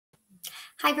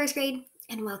Hi, first grade,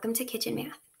 and welcome to Kitchen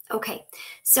Math. Okay,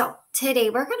 so today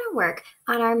we're going to work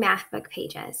on our math book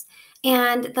pages.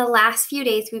 And the last few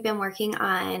days we've been working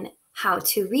on how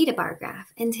to read a bar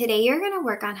graph. And today you're going to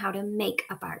work on how to make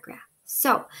a bar graph.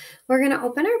 So we're going to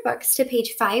open our books to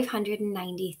page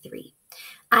 593.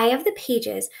 I have the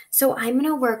pages, so I'm going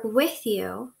to work with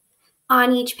you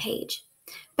on each page.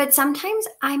 But sometimes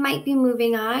I might be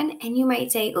moving on and you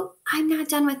might say, oh, I'm not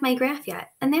done with my graph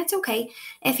yet. And that's okay.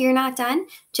 If you're not done,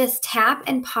 just tap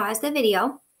and pause the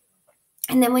video.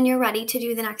 And then when you're ready to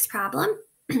do the next problem,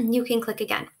 you can click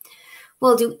again.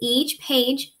 We'll do each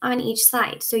page on each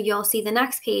slide. So you'll see the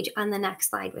next page on the next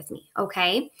slide with me,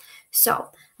 okay? So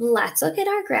let's look at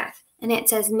our graph. And it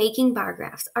says making bar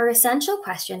graphs. Our essential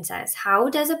question says, how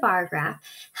does a bar graph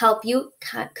help you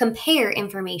compare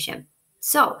information?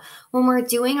 So when we're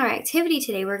doing our activity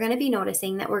today, we're going to be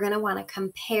noticing that we're going to want to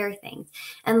compare things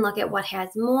and look at what has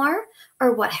more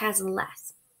or what has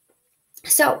less.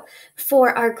 So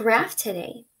for our graph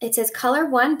today, it says color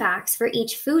one box for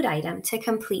each food item to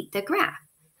complete the graph.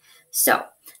 So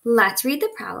let's read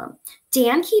the problem.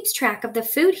 Dan keeps track of the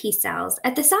food he sells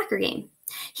at the soccer game.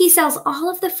 He sells all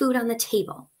of the food on the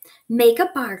table. Make a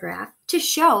bar graph to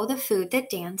show the food that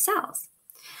Dan sells.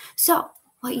 So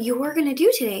what you're going to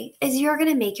do today is you're going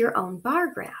to make your own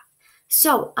bar graph.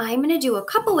 So I'm going to do a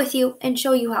couple with you and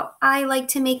show you how I like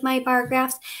to make my bar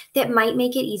graphs that might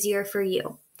make it easier for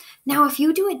you. Now, if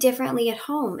you do it differently at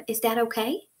home, is that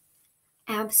okay?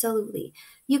 Absolutely.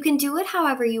 You can do it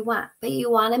however you want, but you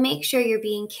want to make sure you're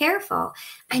being careful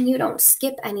and you don't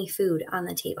skip any food on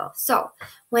the table. So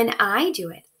when I do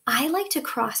it, I like to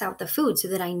cross out the food so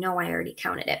that I know I already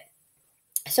counted it.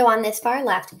 So on this far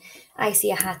left, I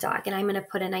see a hot dog, and I'm going to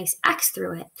put a nice X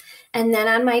through it. And then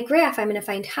on my graph, I'm going to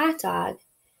find hot dog,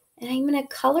 and I'm going to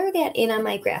color that in on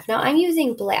my graph. Now, I'm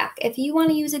using black. If you want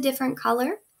to use a different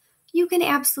color, you can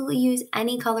absolutely use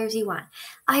any colors you want.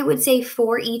 I would say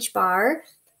for each bar,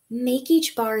 make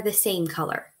each bar the same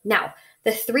color. Now,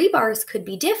 the 3 bars could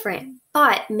be different,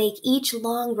 but make each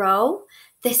long row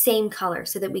the same color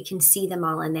so that we can see them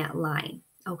all in that line,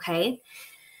 okay?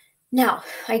 Now,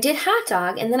 I did hot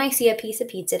dog, and then I see a piece of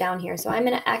pizza down here, so I'm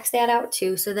going to X that out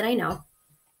too so that I know.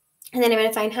 And then I'm going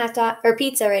to find hot dog or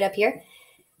pizza right up here,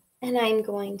 and I'm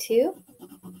going to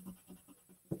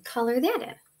color that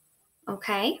in,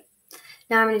 okay?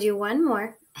 Now I'm going to do one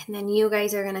more, and then you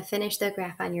guys are going to finish the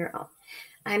graph on your own.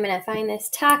 I'm going to find this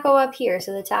taco up here,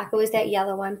 so the taco is that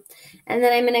yellow one, and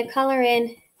then I'm going to color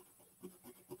in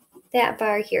that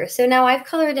bar here. So now I've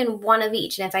colored in one of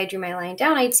each, and if I drew my line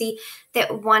down, I'd see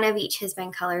that one of each has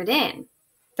been colored in.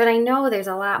 But I know there's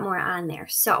a lot more on there.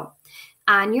 So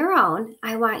on your own,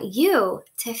 I want you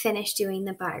to finish doing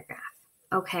the bar graph,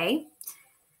 okay?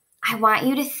 I want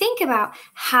you to think about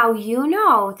how you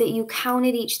know that you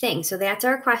counted each thing. So that's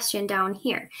our question down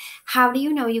here. How do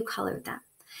you know you colored them?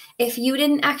 If you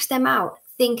didn't X them out,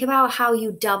 think about how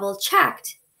you double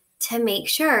checked to make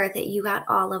sure that you got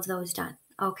all of those done.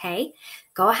 Okay,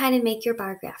 go ahead and make your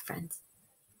bar graph, friends.